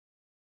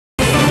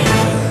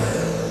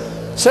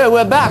So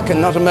we're back,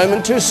 and not a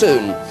moment too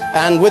soon.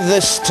 And with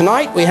this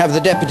tonight, we have the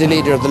Deputy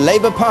Leader of the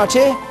Labour Party,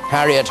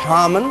 Harriet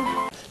Harman.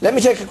 Let me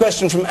take a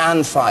question from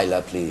Anne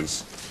Filer,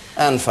 please.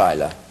 Anne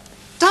Filer.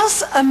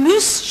 Does a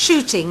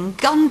moose-shooting,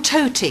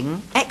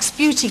 gun-toting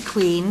ex-beauty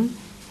queen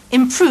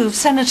improve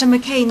Senator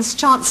McCain's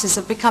chances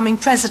of becoming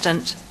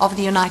President of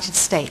the United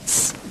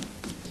States?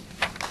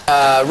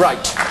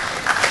 Right.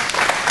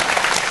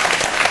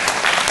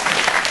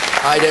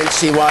 I don't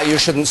see why you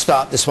shouldn't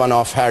start this one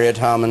off, Harriet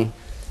Harman.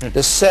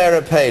 Does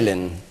Sarah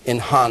Palin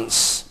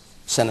enhance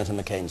Senator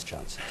McCain's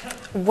chances?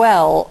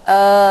 Well,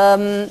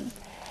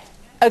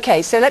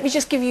 okay, so let me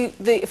just give you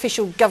the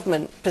official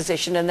government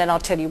position and then I'll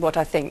tell you what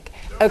I think.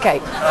 Okay,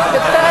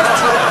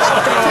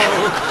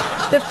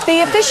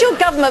 the official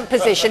government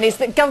position is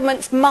that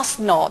governments must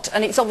not,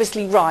 and it's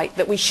obviously right,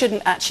 that we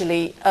shouldn't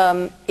actually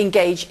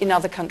engage in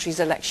other countries'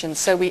 elections,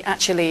 so we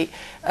actually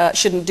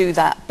shouldn't do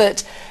that.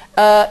 But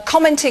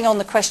commenting on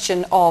the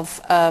question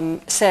of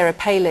Sarah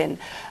Palin,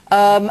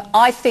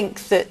 I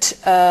think that,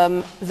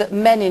 that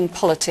men in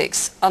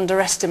politics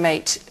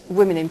underestimate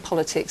women in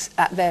politics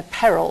at their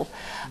peril.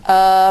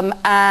 I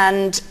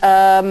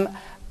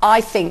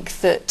think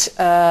that,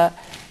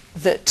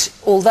 that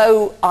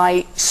although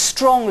I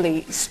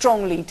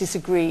strongly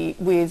disagree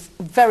with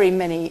very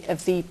many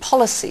of the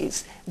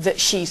policies that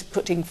she's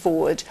putting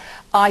forward,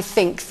 I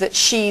think that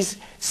she's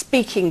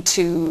speaking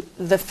to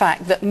the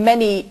fact that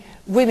many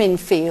women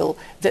feel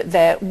that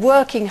they're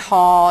working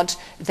hard,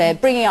 they're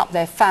bringing up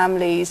their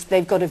families,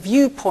 they've got a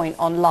viewpoint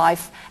on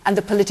life, and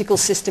the political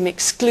system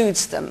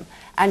excludes them.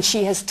 And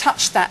she has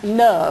touched that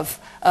nerve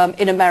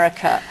in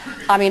America.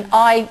 I mean,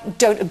 I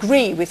don't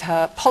agree with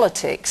her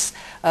politics,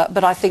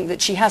 but I think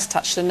that she has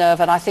touched the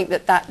nerve, and I think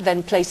that that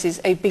then places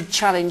a big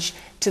challenge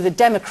to the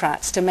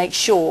Democrats to make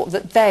sure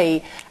that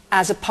they,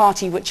 as a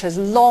party which has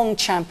long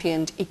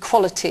championed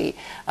equality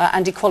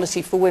and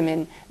equality for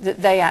women,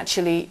 that they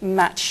actually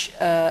match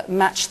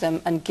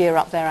them and gear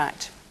up their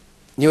act.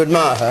 You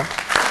admire her?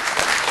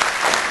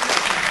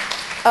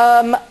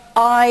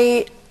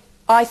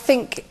 I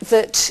think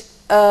that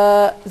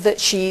that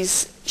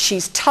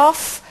she's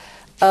tough.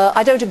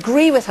 I don't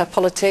agree with her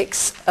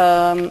politics.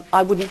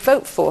 I wouldn't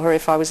vote for her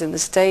if I was in the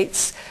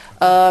States.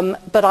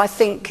 But I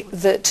think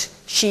that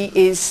she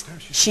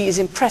is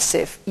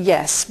impressive,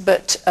 yes.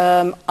 But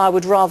I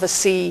would rather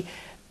see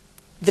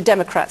the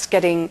Democrats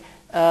getting,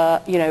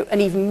 you know,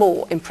 an even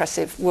more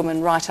impressive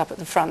woman right up at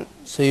the front.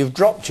 So you've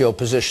dropped your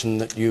position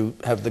that you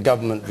have the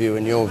government view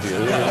in your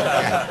view.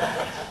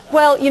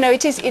 Well, you know,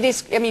 it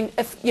is, I mean,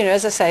 you know,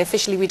 as I say,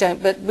 officially we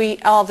don't, but we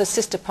are the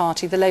sister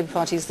party. The Labour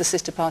Party is the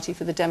sister party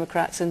for the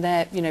Democrats, and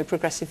their, you know,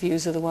 progressive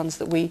views are the ones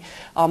that we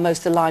are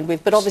most aligned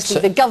with. But obviously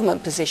the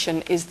government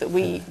position is that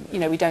we, you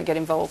know, we don't get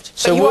involved.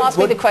 So but you asked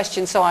me the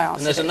question, so I answered.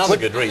 And there's another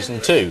good reason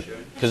too,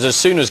 because as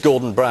soon as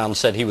Gordon Brown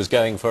said he was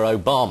going for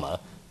Obama,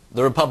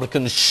 the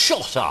Republicans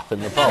shot up in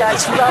the polls.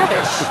 That's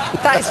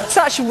rubbish. That is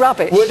such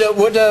rubbish. Would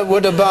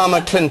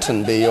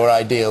Obama-Clinton be your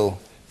ideal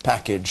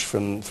package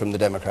from the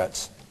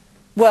Democrats?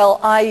 Well,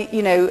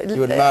 you know...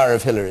 You admire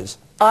of Hillary's?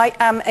 I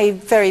am a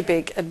very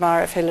big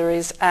admirer of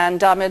Hillary's,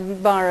 and I'm an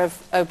admirer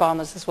of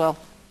Obama's as well.